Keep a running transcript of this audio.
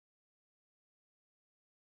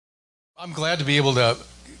I'm glad to be able to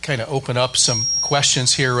kind of open up some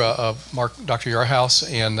questions here, Mark, Dr. Yarhouse.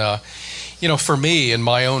 And, for me in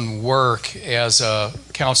my own work as a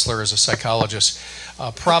counselor, as a psychologist,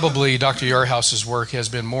 probably Dr. Yarhouse's work has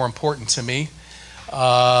been more important to me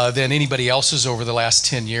than anybody else's over the last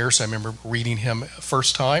 10 years. I remember reading him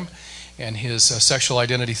first time and his sexual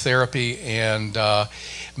identity therapy, and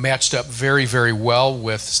matched up very, very well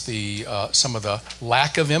with the some of the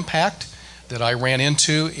lack of impact that I ran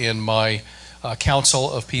into in my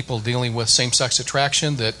counsel of people dealing with same-sex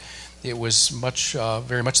attraction, that it was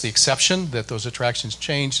very much the exception, that those attractions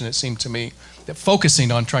changed, and it seemed to me that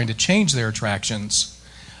focusing on trying to change their attractions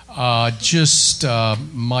just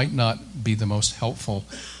might not be the most helpful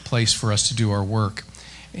place for us to do our work.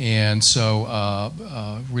 And so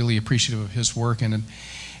really appreciative of his work, and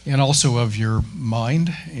also of your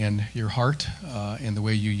mind and your heart and the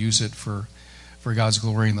way you use it for God's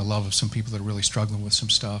glory and the love of some people that are really struggling with some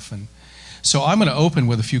stuff. And so I'm going to open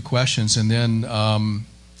with a few questions and then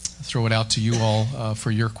throw it out to you all for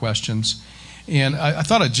your questions. And I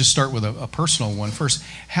thought I'd just start with a personal one first.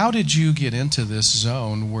 How did you get into this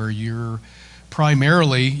zone where you're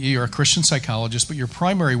a Christian psychologist, but your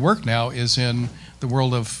primary work now is in the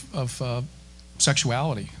world of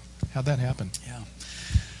sexuality? How'd that happen? Yeah.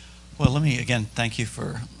 Well, let me, again, thank you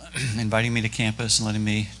for inviting me to campus and letting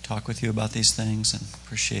me talk with you about these things, and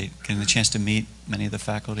appreciate getting the chance to meet many of the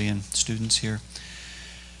faculty and students here.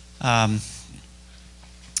 I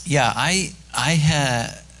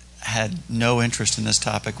had no interest in this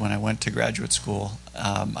topic when I went to graduate school.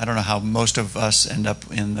 I don't know how most of us end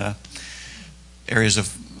up in the areas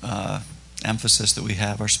of emphasis that we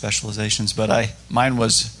have, our specializations, but mine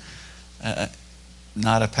was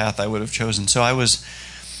not a path I would have chosen. So I was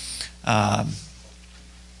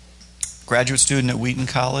graduate student at Wheaton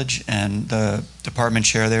College, and the department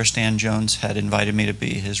chair there, Stan Jones, had invited me to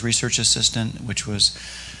be his research assistant, which was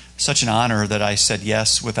such an honor that I said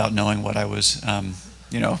yes without knowing what I was,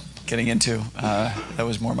 getting into. That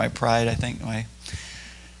was more my pride, I think.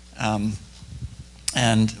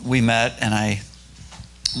 And we met, and I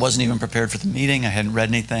wasn't even prepared for the meeting. I hadn't read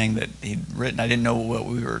anything that he'd written. I didn't know what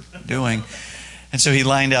we were doing. And so he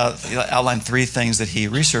outlined three things that he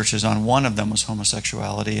researches on. One of them was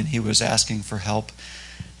homosexuality, and he was asking for help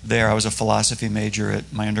there. I was a philosophy major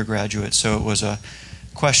at my undergraduate, so it was a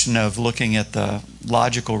question of looking at the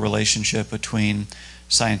logical relationship between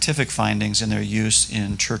scientific findings and their use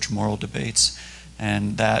in church moral debates.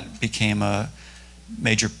 And that became a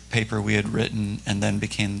major paper we had written, and then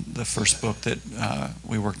became the first book that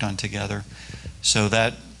we worked on together. So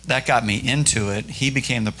that got me into it. He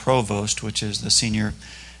became the provost, which is the senior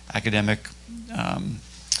academic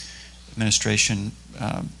administration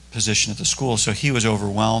position at the school. So he was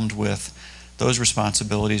overwhelmed with those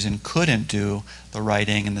responsibilities and couldn't do the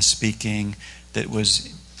writing and the speaking that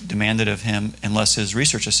was demanded of him unless his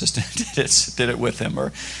research assistant did it with him,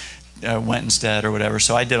 or went instead, or whatever.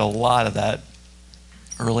 So I did a lot of that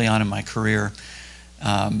early on in my career.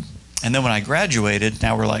 And then when I graduated,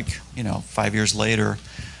 now we're 5 years later,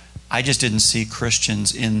 I just didn't see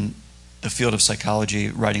Christians in the field of psychology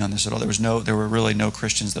writing on this at all. There were really no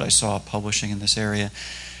Christians that I saw publishing in this area.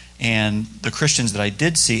 And the Christians that I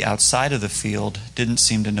did see outside of the field didn't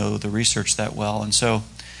seem to know the research that well. And so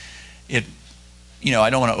I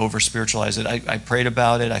don't want to over-spiritualize it. I prayed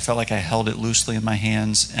about it. I felt like I held it loosely in my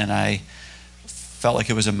hands, and I felt like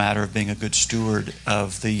it was a matter of being a good steward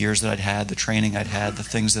of the years that I'd had, the training I'd had, the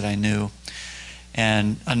things that I knew.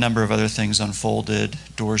 And a number of other things unfolded,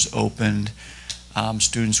 doors opened,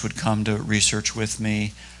 students would come to research with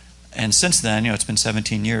me. And since then, it's been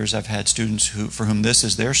 17 years, I've had students for whom this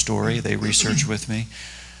is their story. They research with me.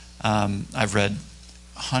 I've read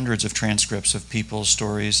hundreds of transcripts of people's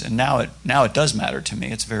stories, and now it does matter to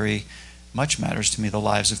me. It's very much matters to me, the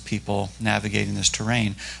lives of people navigating this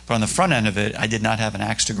terrain. But on the front end of it, I did not have an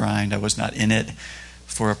axe to grind. I was not in it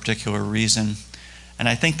for a particular reason. And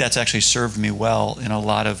I think that's actually served me well in a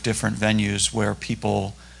lot of different venues where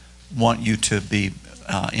people want you to be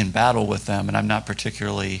in battle with them, and I'm not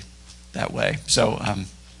particularly that way. So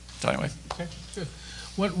anyway. Okay, good.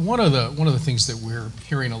 One of the things that we're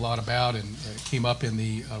hearing a lot about, and came up in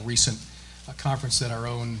the recent conference that our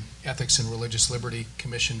own Ethics and Religious Liberty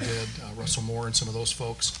Commission did, Russell Moore and some of those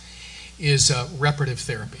folks, is reparative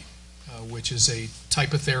therapy, which is a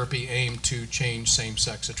type of therapy aimed to change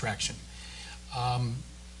same-sex attraction.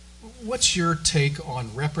 What's your take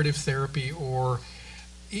on reparative therapy, or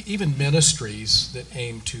even ministries that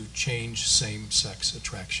aim to change same-sex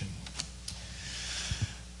attraction?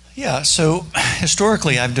 Yeah, so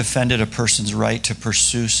historically I've defended a person's right to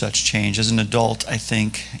pursue such change. As an adult, I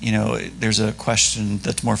think, there's a question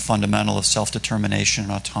that's more fundamental of self-determination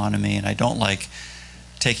and autonomy, and I don't like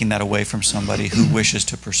taking that away from somebody who wishes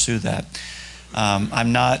to pursue that.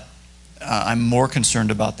 I'm more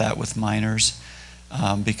concerned about that with minors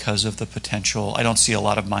because of the potential. I don't see a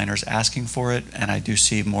lot of minors asking for it, and I do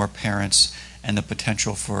see more parents and the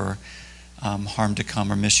potential for harm to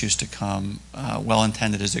come or misuse to come,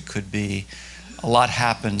 well-intended as it could be. A lot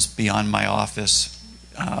happens beyond my office.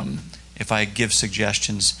 If I give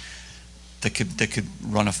suggestions that could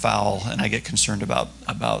run afoul, and I get concerned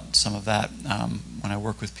about some of that when I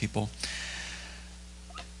work with people.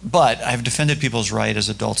 But I've defended people's right as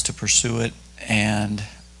adults to pursue it, and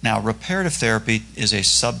now reparative therapy is a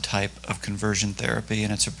subtype of conversion therapy,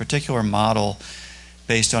 and it's a particular model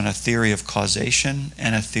based on a theory of causation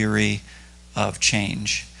and a theory of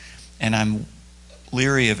change. And I'm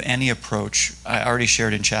leery of any approach. I already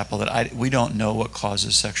shared in chapel that we don't know what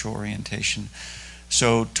causes sexual orientation.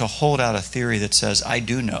 So to hold out a theory that says, I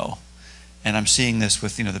do know, and I'm seeing this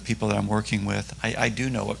with the people that I'm working with, I do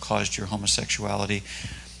know what caused your homosexuality,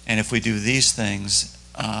 and if we do these things,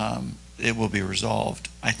 it will be resolved.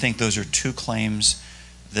 I think those are two claims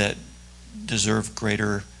that deserve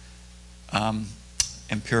greater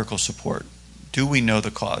empirical support. Do we know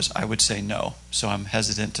the cause? I would say no. So I'm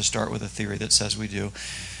hesitant to start with a theory that says we do.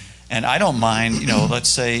 And I don't mind, let's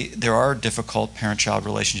say there are difficult parent-child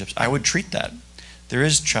relationships. I would treat that. There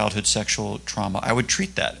is childhood sexual trauma. I would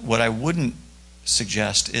treat that. What I wouldn't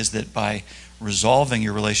suggest is that by resolving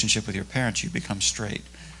your relationship with your parents, you become straight.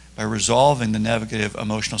 By resolving the negative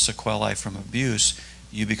emotional sequelae from abuse,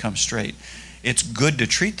 you become straight. It's good to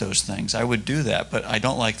treat those things. I would do that, but I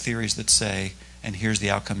don't like theories that say, and here's the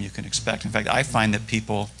outcome you can expect. In fact, I find that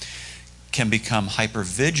people can become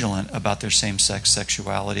hypervigilant about their same-sex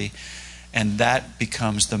sexuality, and that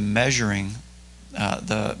becomes the measuring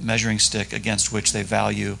stick against which they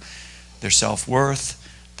value their self-worth,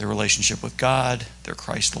 their relationship with God, their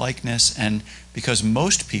Christ-likeness, and because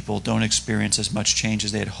most people don't experience as much change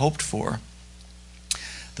as they had hoped for,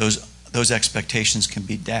 those expectations can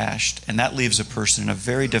be dashed, and that leaves a person in a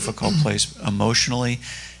very difficult place emotionally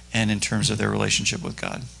and in terms of their relationship with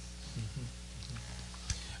God.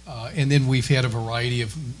 And then we've had a variety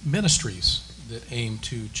of ministries that aim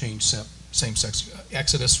to change same-sex.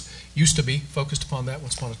 Exodus used to be focused upon that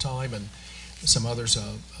once upon a time, and some others,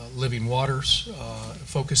 Living Waters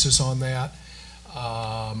focuses on that.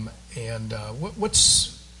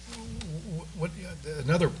 What's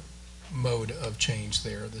another mode of change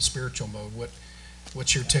there, the spiritual mode?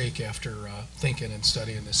 What's your take after thinking and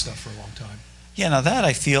studying this stuff for a long time? Yeah, now that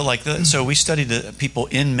I feel like so we studied people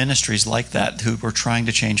in ministries like that who were trying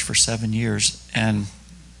to change for 7 years, and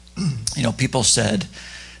people said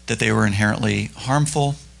that they were inherently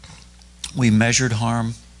harmful. We measured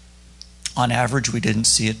harm. On average, we didn't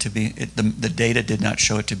see it to be, the data did not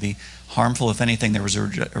show it to be harmful. If anything, there was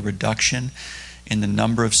a reduction in the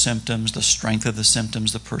number of symptoms, the strength of the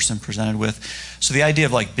symptoms the person presented with. So the idea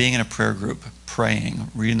of being in a prayer group, praying,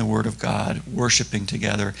 reading the Word of God, worshiping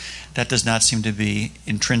together, that does not seem to be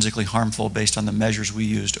intrinsically harmful based on the measures we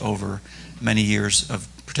used over many years of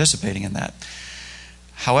participating in that.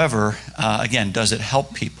 However, again, does it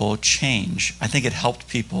help people change? I think it helped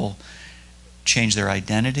people change their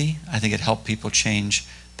identity. I think it helped people change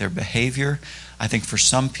their behavior. I think for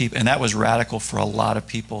some people, and that was radical for a lot of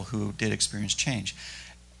people who did experience change.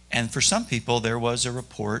 And for some people, there was a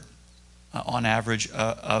report, on average,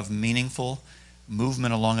 of meaningful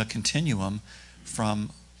movement along a continuum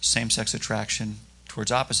from same-sex attraction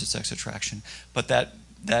towards opposite-sex attraction. But that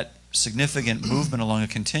significant movement along a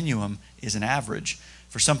continuum is an average.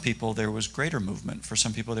 For some people, there was greater movement. For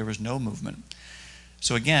some people, there was no movement.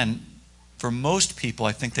 So again, for most people,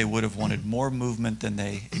 I think they would have wanted more movement than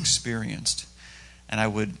they experienced.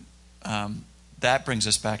 And that brings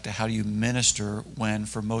us back to how do you minister when,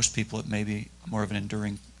 for most people, it may be more of an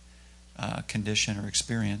enduring condition or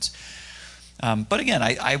experience. But again,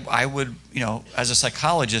 I would, as a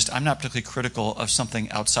psychologist, I'm not particularly critical of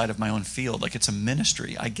something outside of my own field. It's a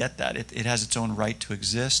ministry. I get that. It has its own right to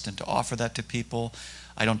exist and to offer that to people.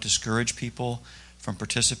 I don't discourage people from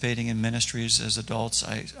participating in ministries as adults.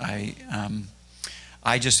 I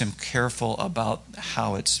just am careful about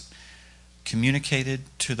how it's communicated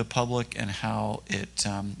to the public and how it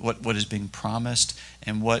what is being promised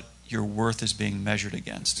and what your worth is being measured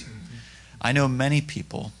against. Mm-hmm. I know many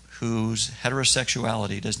people whose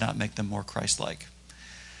heterosexuality does not make them more Christ-like.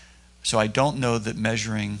 So I don't know that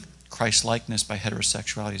measuring Christ-likeness by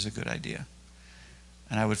heterosexuality is a good idea.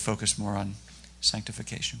 And I would focus more on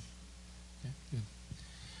sanctification. Okay, good.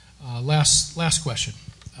 Last question.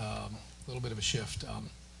 A little bit of a shift.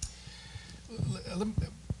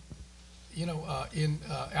 In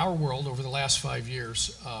our world over the last 5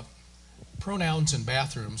 years, pronouns in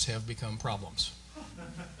bathrooms have become problems.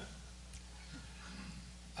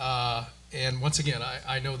 And once again,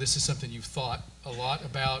 I know this is something you've thought a lot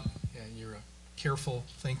about, and you're a careful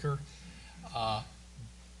thinker.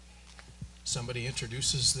 Somebody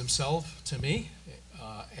introduces themselves to me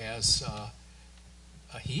as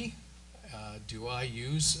a he. Do I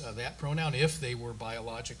use that pronoun if they were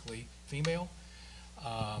biologically female?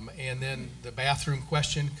 And then the bathroom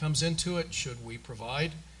question comes into it. Should we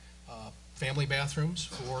provide family bathrooms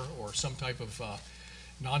or some type of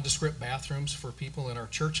nondescript bathrooms for people in our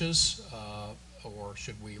churches? Or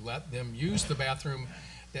should we let them use the bathroom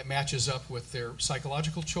that matches up with their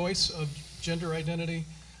psychological choice of gender identity?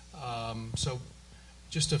 So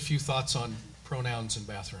just a few thoughts on pronouns and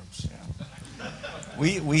bathrooms. Yeah.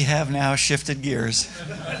 We have now shifted gears.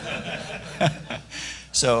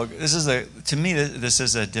 So to me, this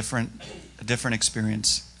is a different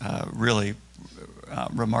experience, really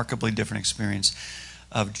remarkably different experience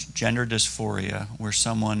of gender dysphoria, where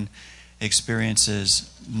someone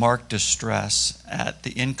experiences marked distress at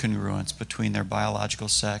the incongruence between their biological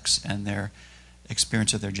sex and their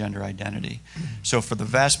experience of their gender identity. So for the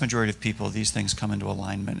vast majority of people, these things come into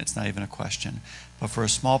alignment. It's not even a question. But for a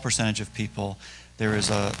small percentage of people, there's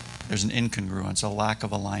an incongruence, a lack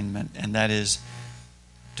of alignment, and that is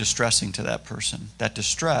distressing to that person. That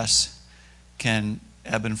distress can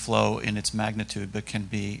ebb and flow in its magnitude, but can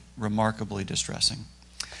be remarkably distressing.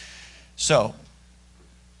 So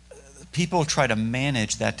people try to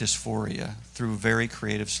manage that dysphoria through very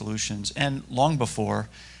creative solutions. And long before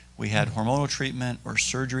we had hormonal treatment or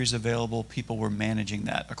surgeries available, people were managing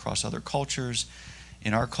that across other cultures,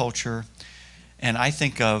 in our culture. And I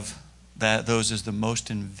think of those as the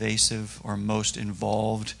most invasive or most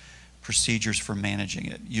involved procedures for managing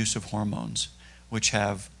it. Use of hormones, which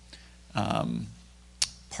have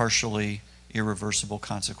partially irreversible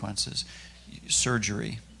consequences.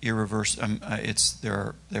 Surgery, there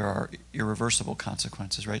are irreversible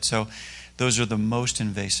consequences, right? So those are the most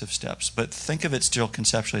invasive steps. But think of it still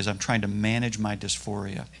conceptually as I'm trying to manage my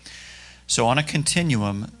dysphoria. So on a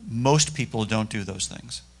continuum, most people don't do those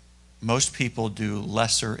things. Most people do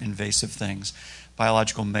lesser invasive things.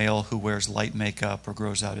 Biological male who wears light makeup or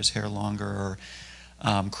grows out his hair longer or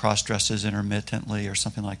cross-dresses intermittently or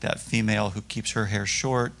something like that. Female who keeps her hair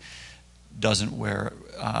short, doesn't wear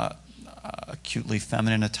acutely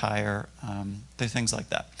feminine attire, things like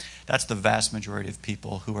that. That's the vast majority of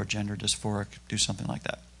people who are gender dysphoric do something like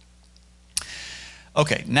that.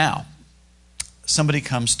 Okay, now, somebody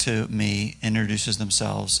comes to me, introduces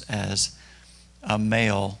themselves as a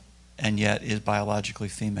male and yet is biologically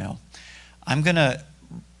female. I'm going to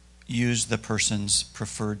use the person's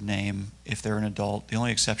preferred name if they're an adult. The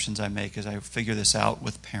only exceptions I make is I figure this out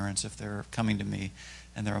with parents if they're coming to me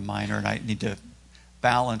and they're a minor, and I need to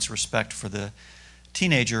balance respect for the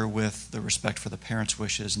teenager with the respect for the parents'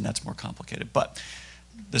 wishes, and that's more complicated. But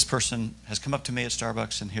this person has come up to me at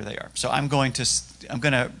Starbucks, and here they are. So I'm going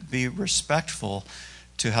to be respectful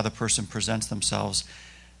to how the person presents themselves,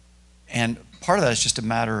 and part of that is just a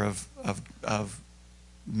matter of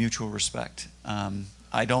mutual respect.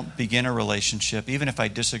 I don't begin a relationship, even if I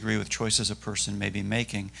disagree with choices a person may be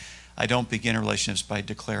making, I don't begin a relationship by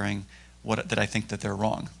declaring that I think that they're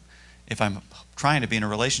wrong. If I'm trying to be in a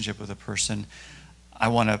relationship with a person, I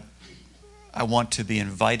want to be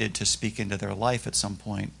invited to speak into their life at some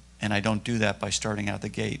point, and I don't do that by starting out the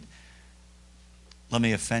gate. Let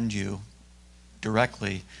me offend you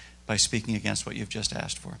directly by speaking against what you've just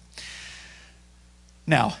asked for.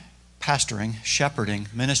 Now, pastoring, shepherding,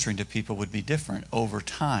 ministering to people would be different. Over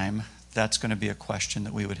time, that's going to be a question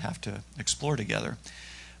that we would have to explore together.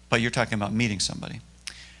 But you're talking about meeting somebody.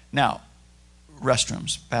 Now,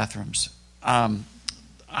 restrooms, bathrooms. My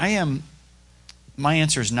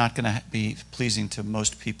answer is not going to be pleasing to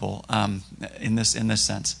most people in this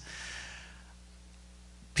sense.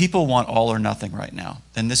 People want all or nothing right now,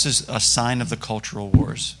 and this is a sign of the cultural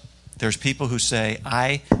wars. There's people who say,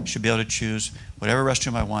 I should be able to choose whatever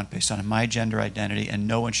restroom I want based on my gender identity, and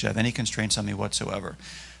no one should have any constraints on me whatsoever.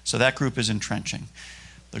 So that group is entrenching.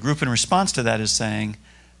 The group in response to that is saying,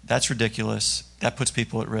 that's ridiculous, that puts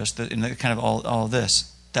people at risk, and kind of all of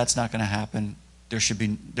this. That's not going to happen. There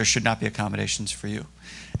should not be accommodations for you.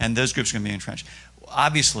 And those groups are going to be entrenched.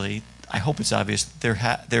 Obviously, I hope it's obvious,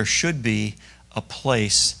 there should be a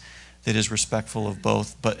place that is respectful of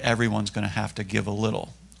both, but everyone's going to have to give a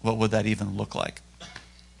little. What would that even look like?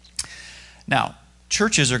 Now,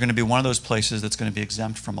 churches are going to be one of those places that's going to be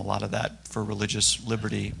exempt from a lot of that for religious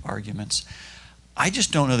liberty arguments. I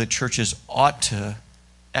just don't know that churches ought to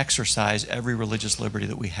exercise every religious liberty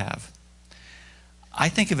that we have. I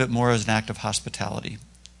think of it more as an act of hospitality.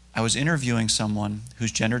 I was interviewing someone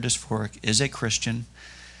who's gender dysphoric, is a Christian,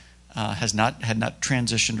 had not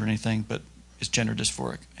transitioned or anything, but is gender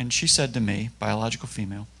dysphoric. And she said to me, biological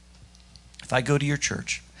female, if I go to your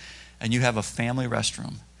church and you have a family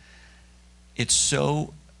restroom, it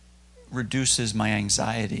so reduces my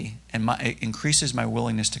anxiety and it increases my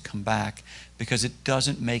willingness to come back because it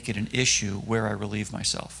doesn't make it an issue where I relieve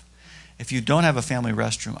myself. If you don't have a family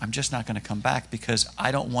restroom, I'm just not going to come back because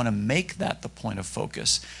I don't want to make that the point of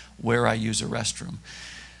focus where I use a restroom.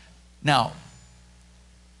 Now,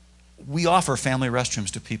 we offer family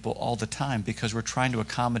restrooms to people all the time because we're trying to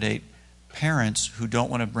accommodate parents who don't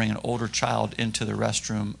want to bring an older child into the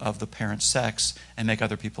restroom of the parent's sex and make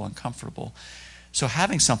other people uncomfortable. So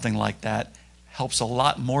having something like that helps a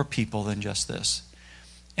lot more people than just this.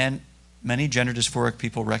 And many gender dysphoric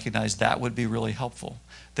people recognize that would be really helpful.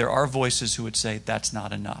 There are voices who would say that's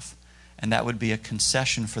not enough. And that would be a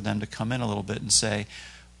concession for them to come in a little bit and say,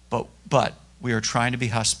 but we are trying to be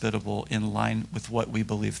hospitable in line with what we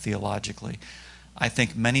believe theologically. I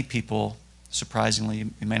think many people, surprisingly,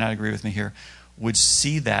 you may not agree with me here, would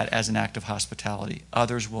see that as an act of hospitality.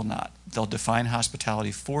 Others will not. They'll define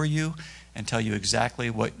hospitality for you and tell you exactly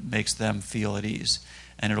what makes them feel at ease.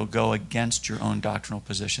 And it'll go against your own doctrinal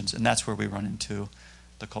positions. And that's where we run into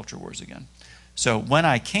the culture wars again. So when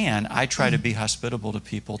I can, I try to be hospitable to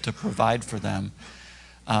people, to provide for them,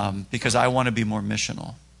 because I want to be more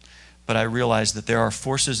missional. But I realize that there are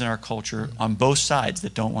forces in our culture on both sides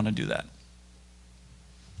that don't want to do that.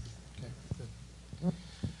 Okay, good.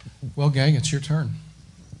 Well, gang, it's your turn.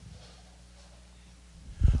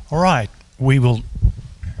 All right. We will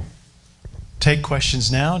take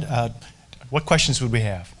questions now. What questions would we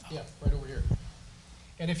have? Yeah, right over here.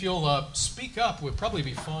 And if you'll speak up, we'll probably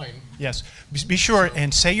be fine. Yes. Be sure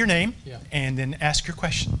and say your name, Yeah. and then ask your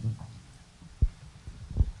question.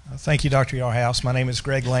 Thank you, Dr. Yarhouse. My name is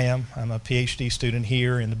Greg Lamb. I'm a PhD student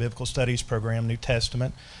here in the Biblical Studies program, New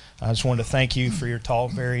Testament. I just wanted to thank you for your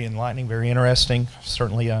talk. Very enlightening, very interesting.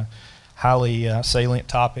 Certainly a highly salient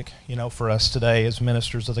topic, for us today as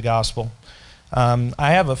ministers of the gospel.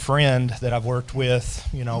 I have a friend that I've worked with,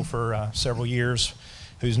 for several years,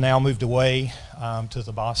 who's now moved away to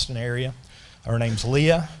the Boston area. Her name's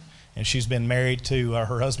Leah, and she's been married to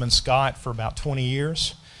her husband Scott for about 20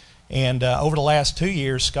 years. And over the last 2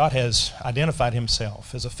 years, Scott has identified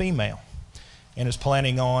himself as a female and is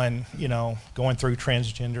planning on, going through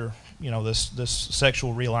transgender, this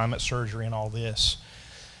sexual realignment surgery and all this.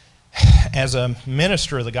 As a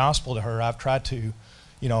minister of the gospel to her, I've tried to,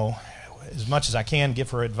 as much as I can,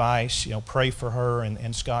 give her advice, pray for her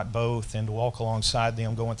and Scott both, and to walk alongside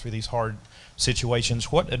them going through these hard situations.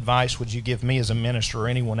 What advice would you give me as a minister or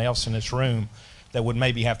anyone else in this room that would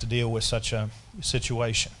maybe have to deal with such a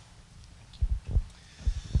situation?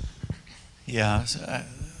 Yeah,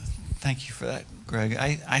 thank you for that, Greg.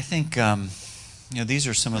 I think these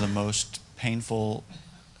are some of the most painful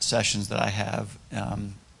sessions that I have,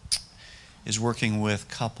 is working with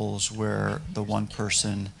couples where the one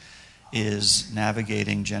person is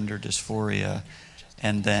navigating gender dysphoria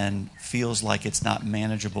and then feels like it's not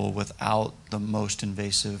manageable without the most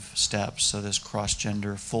invasive steps. So this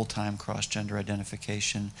cross-gender, full-time cross-gender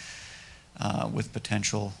identification with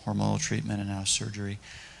potential hormonal treatment and now surgery.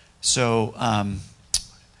 So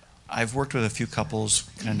I've worked with a few couples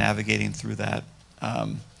navigating through that.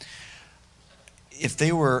 If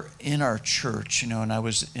they were in our church, and I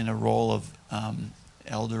was in a role of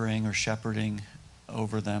eldering or shepherding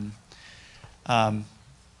over them, I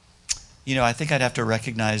think I'd have to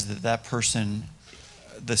recognize that person,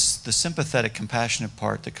 the sympathetic, compassionate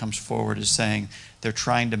part that comes forward is saying they're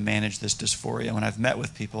trying to manage this dysphoria. When I've met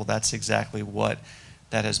with people, that's exactly what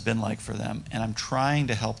that has been like for them. And I'm trying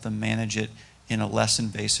to help them manage it in a less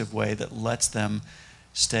invasive way that lets them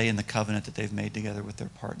stay in the covenant that they've made together with their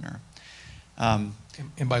partner. And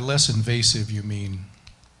by less invasive, you mean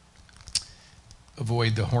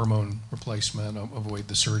avoid the hormone replacement, avoid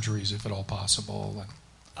the surgeries if at all possible?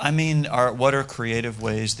 I mean, what are creative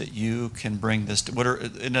ways that you can bring this to,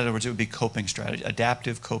 in other words, it would be coping strategies,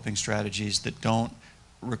 adaptive coping strategies that don't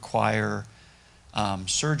require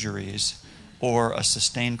surgeries or a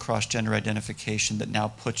sustained cross-gender identification that now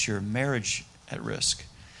puts your marriage at risk.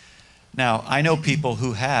 Now, I know people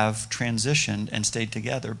who have transitioned and stayed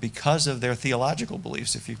together because of their theological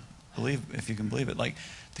beliefs, if you can believe it. Like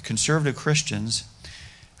the conservative Christians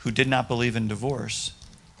who did not believe in divorce,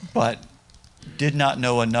 but did not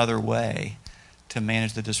know another way to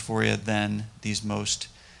manage the dysphoria than these most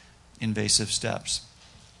invasive steps.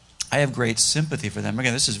 I have great sympathy for them.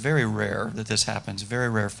 Again, this is very rare that this happens, very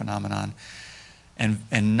rare phenomenon,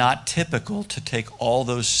 and not typical to take all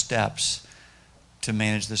those steps to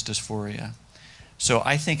manage this dysphoria. So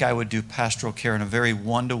I think I would do pastoral care on a very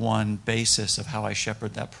one-to-one basis of how I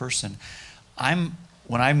shepherd that person.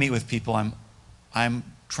 When I meet with people, I'm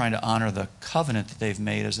trying to honor the covenant that they've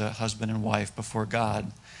made as a husband and wife before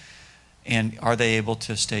God. And are they able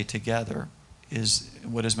to stay together?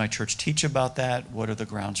 What does my church teach about that? What are the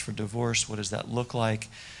grounds for divorce? What does that look like?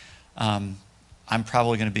 I'm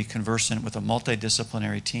probably going to be conversant with a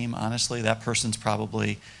multidisciplinary team. Honestly, that person's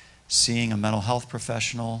probably seeing a mental health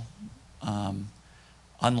professional,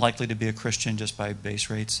 unlikely to be a Christian just by base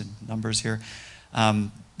rates and numbers here.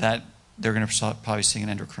 That they're going to probably seeing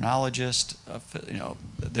an endocrinologist.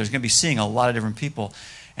 There's going to be seeing a lot of different people,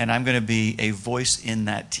 and I'm going to be a voice in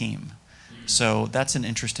that team. So that's an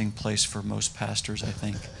interesting place for most pastors, I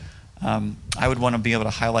think. I would want to be able to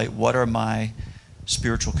highlight what are my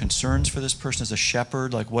spiritual concerns for this person as a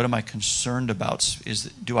shepherd. Like, what am I concerned about?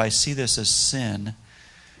 Do I see this as sin?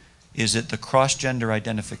 Is it the cross-gender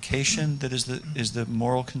identification that is the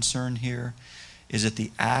moral concern here? Is it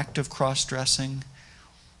the act of cross-dressing?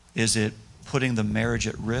 Is it putting the marriage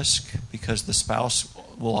at risk? Because the spouse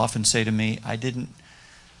will often say to me, I didn't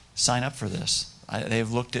sign up for this.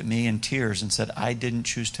 They've looked at me in tears and said, I didn't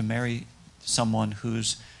choose to marry someone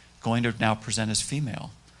who's going to now present as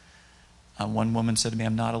female. One woman said to me,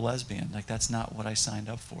 I'm not a lesbian. Like, that's not what I signed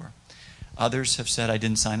up for. Others have said, I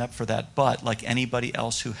didn't sign up for that, but like anybody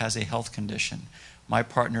else who has a health condition, my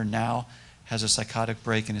partner now has a psychotic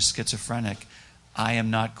break and is schizophrenic. I am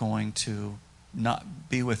not going to not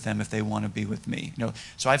be with them if they want to be with me.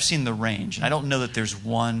 So I've seen the range, and I don't know that there's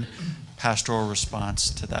one pastoral response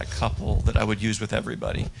to that couple that I would use with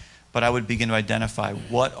everybody, but I would begin to identify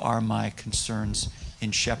what are my concerns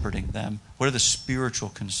in shepherding them. What are the spiritual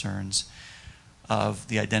concerns of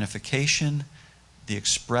the identification, the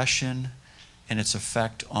expression, and its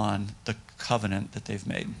effect on the covenant that they've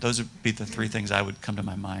made. Those would be the three things I would come to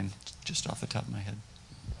my mind just off the top of my head.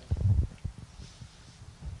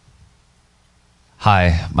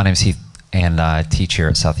 Hi, my name is Heath, and I teach here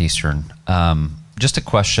at Southeastern. Just a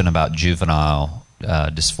question about juvenile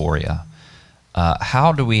dysphoria.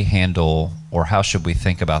 How do we handle, or how should we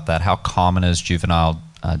think about that? How common is juvenile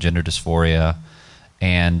gender dysphoria?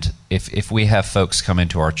 And if we have folks come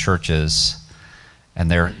into our churches and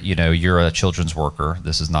you're a children's worker,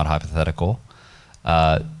 this is not hypothetical,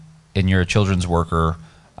 and you're a children's worker,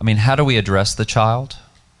 I mean, how do we address the child?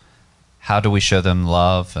 How do we show them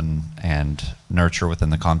love and nurture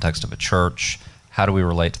within the context of a church? How do we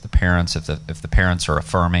relate to the parents if the parents are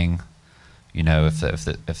affirming? If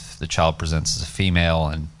the child presents as a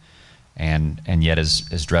female and yet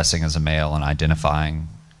is dressing as a male and identifying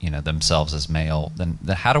themselves as male, then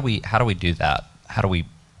how do we do that? How do we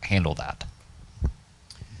handle that?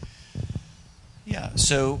 Yeah,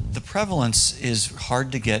 so the prevalence is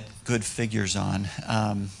hard to get good figures on.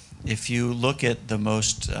 If you look at the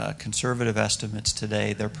most conservative estimates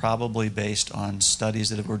today, they're probably based on studies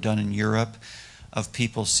that were done in Europe of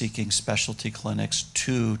people seeking specialty clinics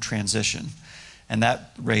to transition. And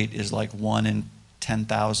that rate is like 1 in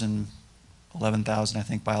 10,000, 11,000, I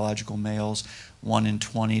think, biological males, 1 in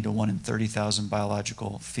 20 to 1 in 30,000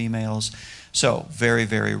 biological females. So very,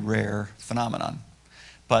 very rare phenomenon.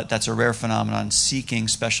 But that's a rare phenomenon seeking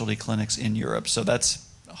specialty clinics in Europe. So that's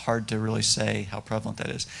hard to really say how prevalent that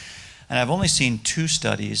is. And I've only seen 2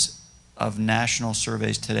 studies of national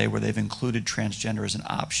surveys today where they've included transgender as an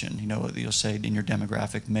option. You'll say in your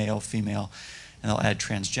demographic, male, female, and they'll add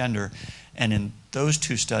transgender. And in those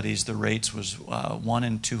 2 studies, the rates was 1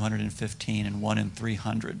 in 215 and 1 in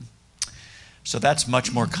 300. So that's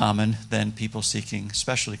much more common than people seeking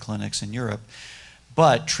specialty clinics in Europe.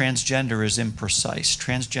 But transgender is imprecise.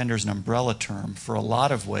 Transgender is an umbrella term. For a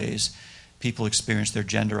lot of ways, people experience their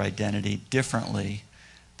gender identity differently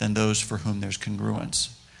than those for whom there's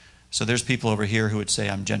congruence. So there's people over here who would say,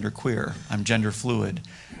 I'm genderqueer, I'm gender fluid,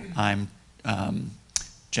 I'm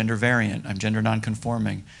gender variant, I'm gender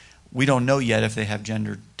nonconforming. We don't know yet if they have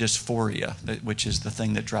gender dysphoria, which is the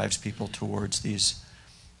thing that drives people towards these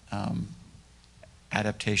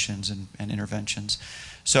adaptations and interventions.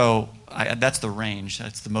 So that's the range.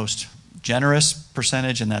 That's the most generous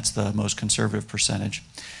percentage, and that's the most conservative percentage.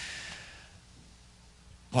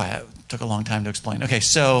 Boy, it took a long time to explain. Okay,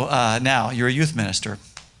 so now you're a youth minister.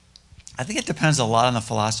 I think it depends a lot on the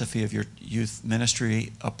philosophy of your youth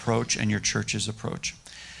ministry approach and your church's approach.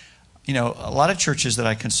 a lot of churches that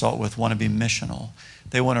I consult with want to be missional.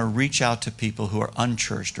 They want to reach out to people who are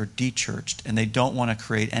unchurched or dechurched, and they don't want to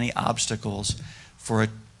create any obstacles for a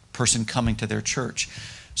person coming to their church.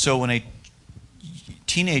 So when a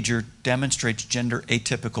teenager demonstrates gender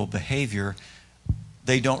atypical behavior,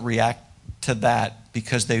 they don't react to that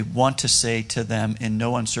because they want to say to them in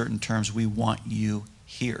no uncertain terms, we want you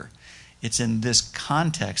here. It's in this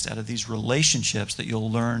context, out of these relationships, that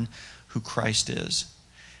you'll learn who Christ is.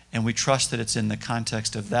 And we trust that it's in the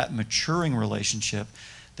context of that maturing relationship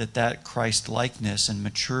that Christ-likeness and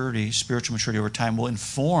maturity, spiritual maturity over time, will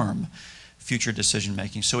inform future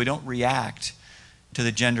decision-making. So we don't react to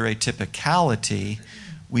the gender atypicality.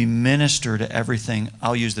 We minister to everything.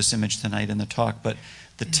 I'll use this image tonight in the talk, but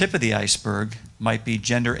the tip of the iceberg might be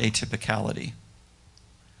gender atypicality,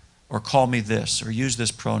 or call me this, or use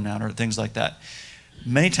this pronoun, or things like that.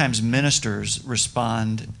 Many times ministers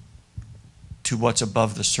respond to what's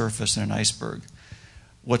above the surface in an iceberg.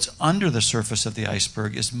 What's under the surface of the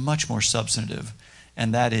iceberg is much more substantive,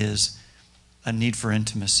 and that is a need for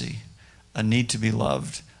intimacy, a need to be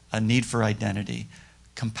loved, a need for identity,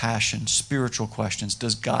 compassion, spiritual questions.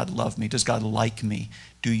 Does God love me? Does God like me?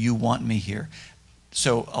 Do you want me here?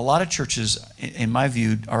 So a lot of churches, in my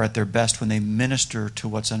view, are at their best when they minister to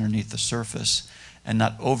what's underneath the surface and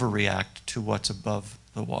not overreact to what's above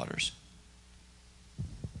the waters.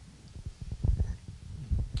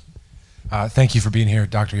 Thank you for being here,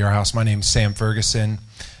 Dr. Yarhouse. My name is Sam Ferguson.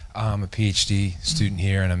 I'm a PhD student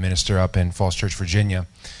here and a minister up in Falls Church, Virginia.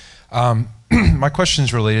 My question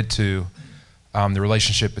is related to the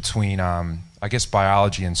relationship between, I guess,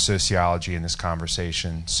 biology and sociology in this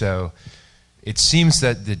conversation. So it seems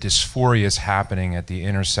that the dysphoria is happening at the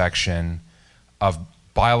intersection of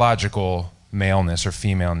biological maleness or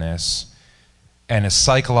femaleness and a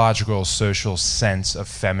psychological, social sense of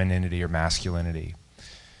femininity or masculinity.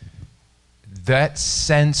 That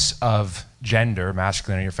sense of gender,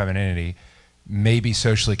 masculinity or femininity, may be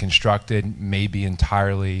socially constructed, may be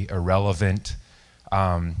entirely irrelevant.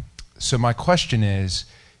 So my question is,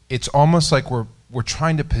 it's almost like we're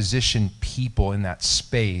trying to position people in that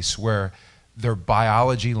space where their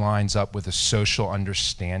biology lines up with a social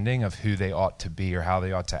understanding of who they ought to be or how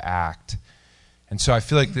they ought to act. And so I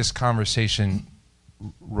feel like this conversation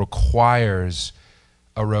requires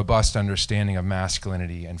a robust understanding of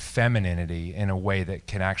masculinity and femininity in a way that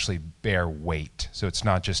can actually bear weight. So it's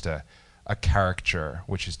not just a caricature,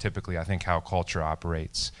 which is typically, I think, how culture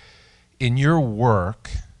operates. In your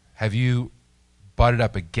work, have you butted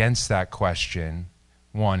up against that question,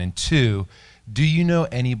 one? And two, do you know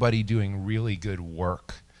anybody doing really good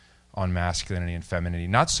work on masculinity and femininity?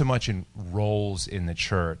 Not so much in roles in the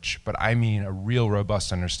church, but I mean a real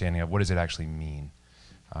robust understanding of what does it actually mean.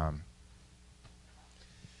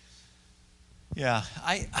 Yeah,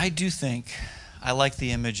 I do think, I like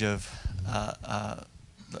the image of a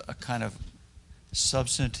kind of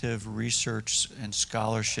substantive research and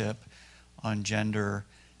scholarship on gender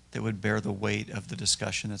that would bear the weight of the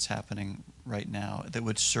discussion that's happening right now, that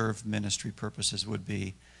would serve ministry purposes, would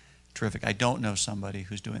be terrific. I don't know somebody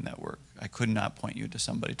who's doing that work. I could not point you to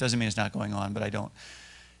somebody. It doesn't mean it's not going on, but I don't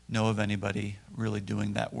know of anybody really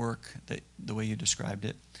doing that work the way you described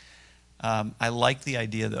it. I like the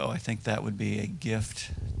idea, though. I think that would be a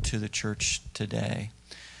gift to the church today.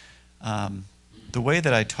 The way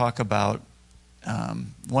that I talk about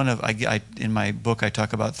in my book, I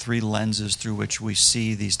talk about three lenses through which we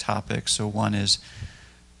see these topics. So one is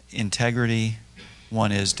integrity,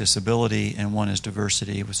 one is disability, and one is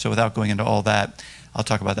diversity. So without going into all that, I'll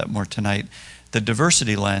talk about that more tonight. The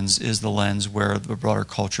diversity lens is the lens where the broader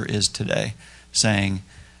culture is today, saying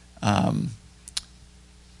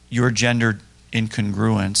your gender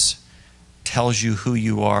incongruence tells you who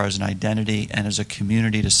you are as an identity and as a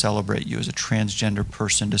community to celebrate you as a transgender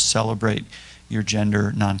person, to celebrate your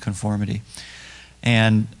gender nonconformity.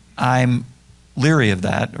 And I'm leery of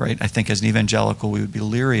that, right? I think as an evangelical we would be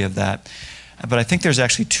leery of that. But I think there's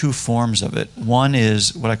actually two forms of it. One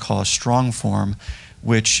is what I call a strong form,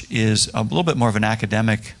 which is a little bit more of an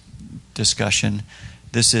academic discussion.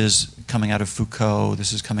 This is coming out of Foucault.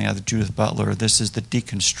 This is coming out of Judith Butler. This is the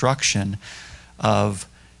deconstruction of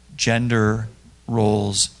gender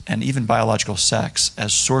roles and even biological sex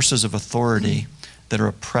as sources of authority that are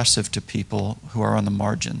oppressive to people who are on the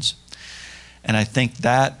margins. And I think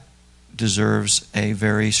that deserves a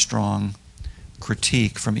very strong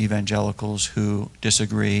critique from evangelicals who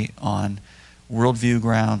disagree on worldview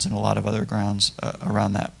grounds and a lot of other grounds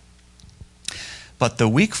around that. But the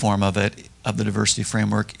weak form of it, of the diversity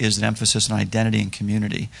framework, is an emphasis on identity and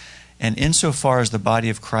community. And insofar as the body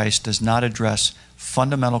of Christ does not address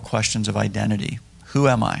fundamental questions of identity, who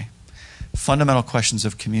am I? fundamental questions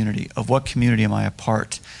of community, of what community am I a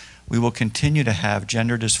part, we will continue to have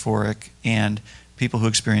gender dysphoric and people who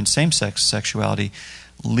experience same-sex sexuality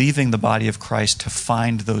leaving the body of Christ to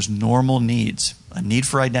find those normal needs, a need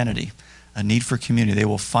for identity, a need for community. They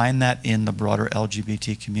will find that in the broader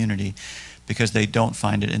LGBT community because they don't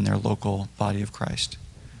find it in their local body of Christ.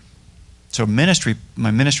 So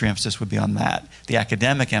my ministry emphasis would be on that. The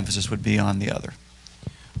academic emphasis would be on the other.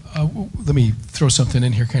 Let me throw something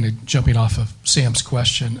in here, kind of jumping off of Sam's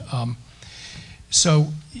question.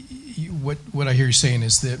 What I hear you saying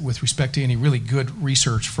is that with respect to any really good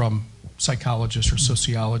research from psychologists or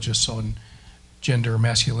sociologists on gender,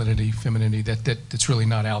 masculinity, femininity, that's really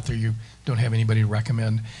not out there. You don't have anybody to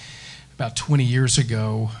recommend. About 20 years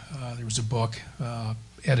ago, there was a book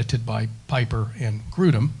edited by Piper and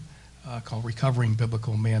Grudem called Recovering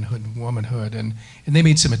Biblical Manhood and Womanhood. And they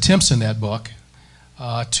made some attempts in that book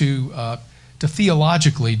to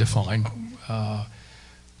theologically define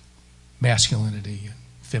masculinity,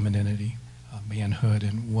 femininity, manhood,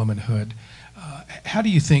 and womanhood. How do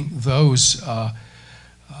you think those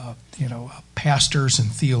pastors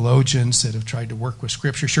and theologians that have tried to work with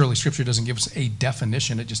Scripture, surely Scripture doesn't give us a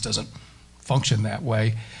definition, it just doesn't function that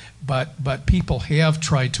way, but people have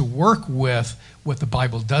tried to work with what the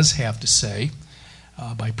Bible does have to say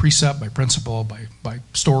by precept, by principle, by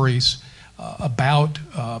stories about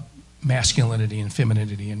masculinity and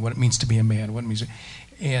femininity and what it means to be a man, what it means.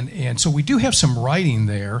 And so we do have some writing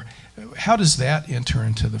there. How does that enter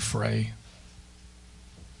into the fray?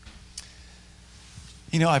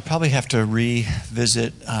 I probably have to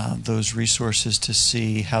revisit those resources to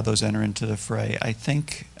see how those enter into the fray. I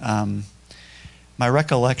think my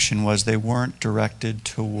recollection was they weren't directed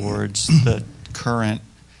towards the current,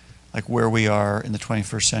 like where we are in the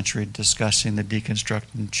 21st century discussing the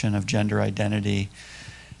deconstruction of gender identity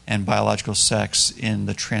and biological sex in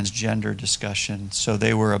the transgender discussion. So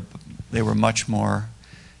they were much more,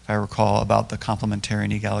 if I recall, about the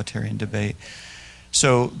complementarian egalitarian debate.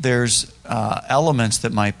 So there's elements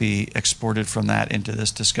that might be exported from that into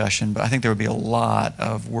this discussion, but I think there would be a lot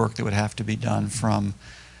of work that would have to be done from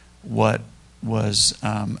what was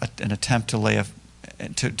an attempt to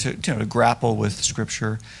to grapple with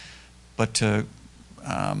Scripture, but to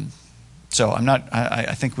so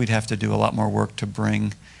I think we'd have to do a lot more work to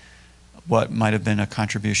bring what might have been a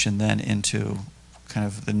contribution then into kind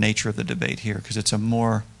of the nature of the debate here, because it's a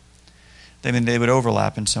more, they would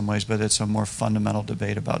overlap in some ways, but it's a more fundamental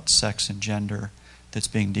debate about sex and gender that's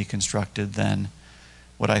being deconstructed than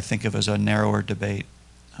what I think of as a narrower debate.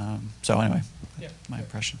 So anyway, my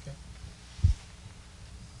impression. Okay.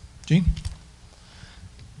 Gene?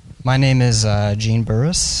 My name is Gene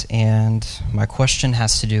Burris, and my question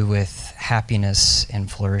has to do with happiness and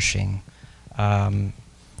flourishing.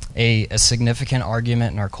 A significant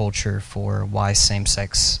argument in our culture for why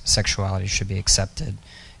same-sex sexuality should be accepted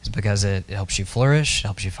is because it helps you flourish, it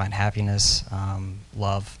helps you find happiness,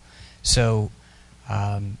 love. So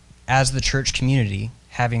as the church community,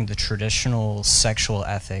 having the traditional sexual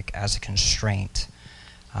ethic as a constraint,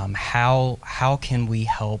 how can we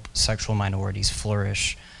help sexual minorities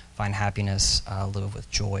flourish, find happiness, live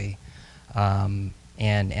with joy,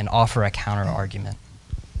 and offer a counter argument?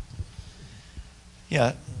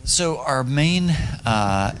 Yeah, so our main,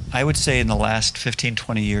 I would say in the last 15,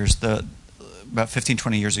 20 years, about 15,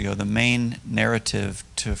 20 years ago, the main narrative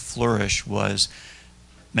to flourish was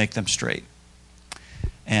make them straight.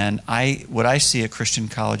 And what I see at Christian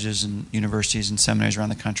colleges and universities and seminaries around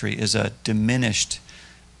the country is a diminished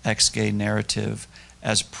ex-gay narrative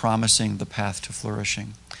as promising the path to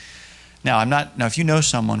flourishing. Now, if you know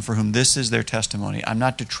someone for whom this is their testimony, I'm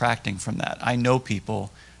not detracting from that. I know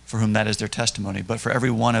people for whom that is their testimony, but for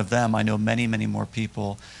every one of them, I know many, many more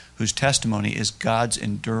people whose testimony is God's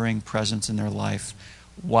enduring presence in their life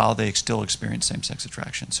while they still experience same-sex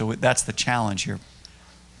attraction. So that's the challenge here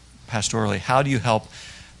pastorally. How do you help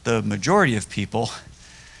the majority of people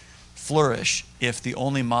flourish if the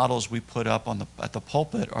only models we put up at the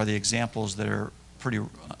pulpit are the examples that are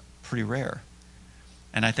pretty rare?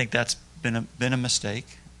 And I think that's been a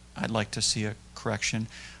mistake. I'd like to see a correction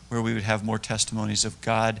where we would have more testimonies of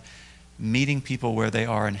God meeting people where they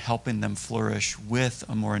are and helping them flourish with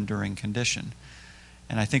a more enduring condition.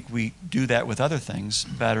 And I think we do that with other things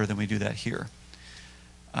better than we do that here.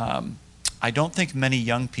 I don't think many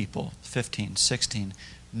young people, 15, 16,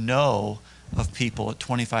 know of people at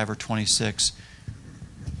 25 or 26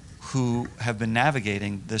 who have been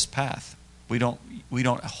navigating this path. We don't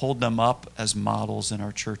hold them up as models in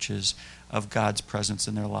our churches of God's presence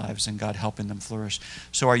in their lives and God helping them flourish.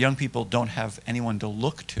 So our young people don't have anyone to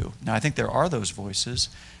look to. Now, I think there are those voices.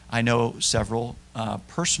 I know several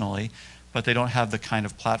personally, but they don't have the kind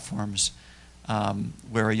of platforms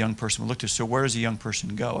where a young person would look to. So where does a young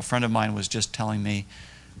person go? A friend of mine was just telling me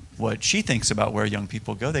what she thinks about where young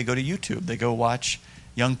people go. They go to YouTube. They go watch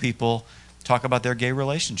young people talk about their gay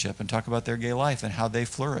relationship and talk about their gay life and how they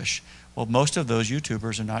flourish. Well, most of those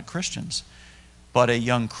YouTubers are not Christians. But a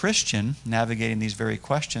young Christian navigating these very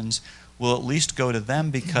questions will at least go to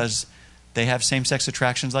them because they have same-sex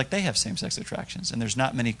attractions like they have same-sex attractions. And there's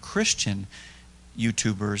not many Christian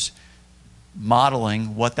YouTubers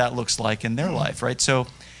modeling what that looks like in their life, right? So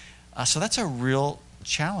that's a real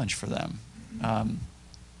challenge for them.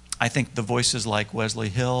 I think the voices like Wesley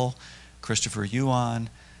Hill, Christopher Yuan,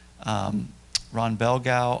 Ron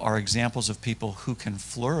Belgau are examples of people who can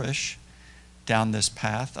flourish down this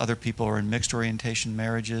path. Other people are in mixed orientation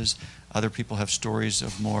marriages. Other people have stories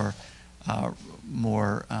of more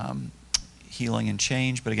healing and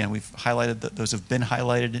change. But again, we've highlighted that those have been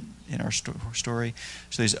highlighted in our story.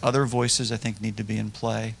 So these other voices, I think, need to be in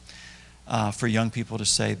play for young people to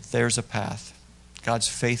say, there's a path. God's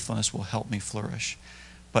faithfulness will help me flourish.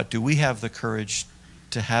 But do we have the courage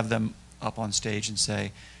to have them up on stage and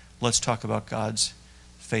say, let's talk about God's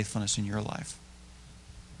faithfulness in your life?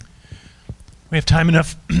 We have time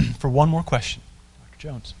enough for one more question. Dr.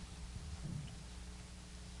 Jones.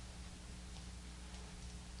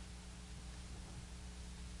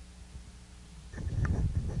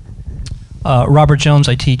 Robert Jones,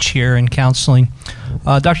 I teach here in counseling.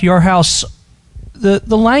 Dr. Yarhouse,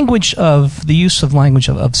 the language of, the use of language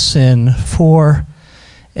of sin for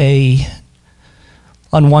a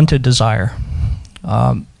unwanted desire,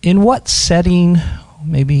 in what setting,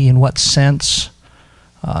 maybe in what sense,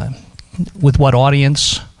 with what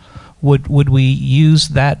audience would we use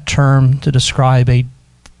that term to describe a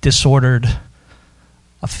disordered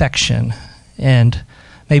affection? And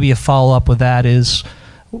maybe a follow-up with that is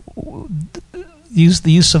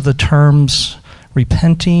the use of the terms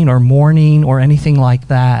repenting or mourning or anything like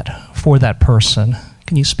that for that person.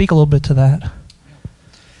 Can you speak a little bit to that?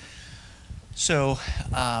 So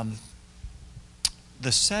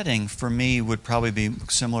the setting for me would probably be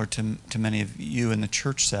similar to many of you in the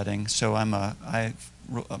church setting. So I'm an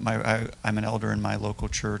elder in my local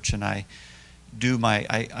church, and I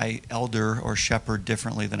elder or shepherd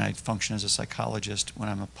differently than I function as a psychologist when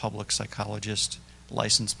I'm a public psychologist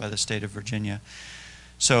licensed by the state of Virginia.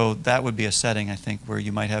 So that would be a setting, I think, where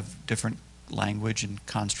you might have different language and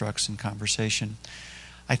constructs and conversation.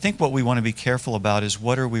 I think what we want to be careful about is,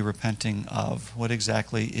 what are we repenting of? What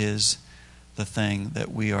exactly is the thing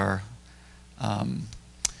that we are,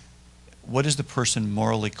 what is the person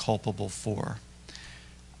morally culpable for?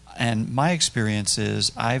 And my experience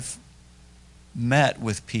is, I've met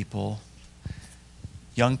with people,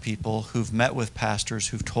 young people, who've met with pastors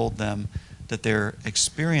who've told them that their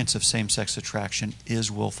experience of same-sex attraction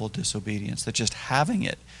is willful disobedience, that just having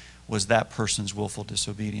it was that person's willful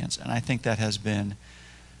disobedience. And I think that has been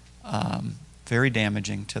very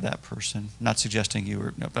damaging to that person. Not suggesting you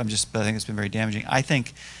were, no, but I think it's been very damaging. I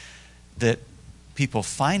think that people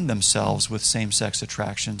find themselves with same-sex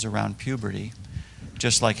attractions around puberty,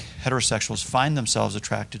 just like heterosexuals find themselves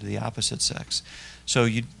attracted to the opposite sex. So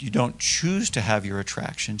you don't choose to have your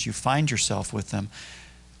attractions, you find yourself with them.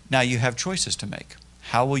 Now you have choices to make.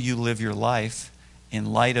 How will you live your life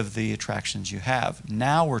in light of the attractions you have?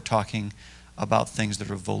 Now we're talking about things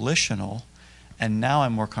that are volitional, and now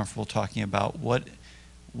I'm more comfortable talking about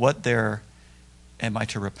what there am I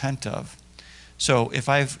to repent of. So if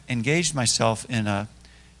I've engaged myself in a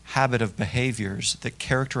habit of behaviors that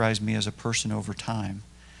characterize me as a person over time,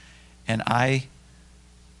 and I,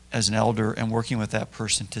 as an elder, am working with that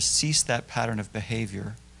person to cease that pattern of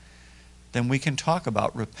behavior, then we can talk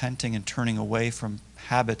about repenting and turning away from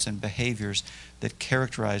habits and behaviors that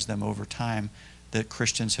characterize them over time, that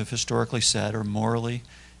Christians have historically said are morally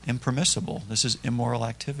impermissible. This is immoral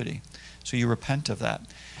activity. So you repent of that.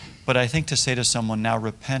 But I think to say to someone, now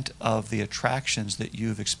repent of the attractions that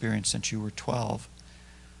you've experienced since you were 12,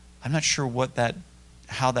 I'm not sure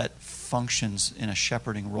how that functions in a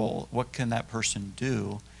shepherding role. What can that person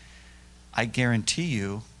do? I guarantee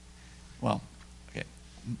you,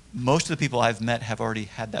 most of the people I've met have already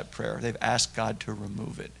had that prayer. They've asked God to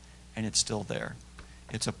remove it, and it's still there.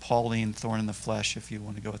 It's a Pauline thorn in the flesh, if you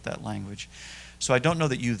want to go with that language. So I don't know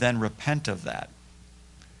that you then repent of that,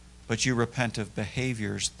 but you repent of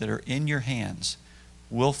behaviors that are in your hands,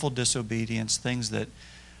 willful disobedience, things that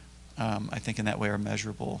I think in that way are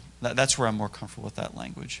measurable. That's where I'm more comfortable with that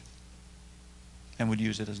language and would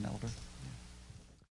use it as an elder.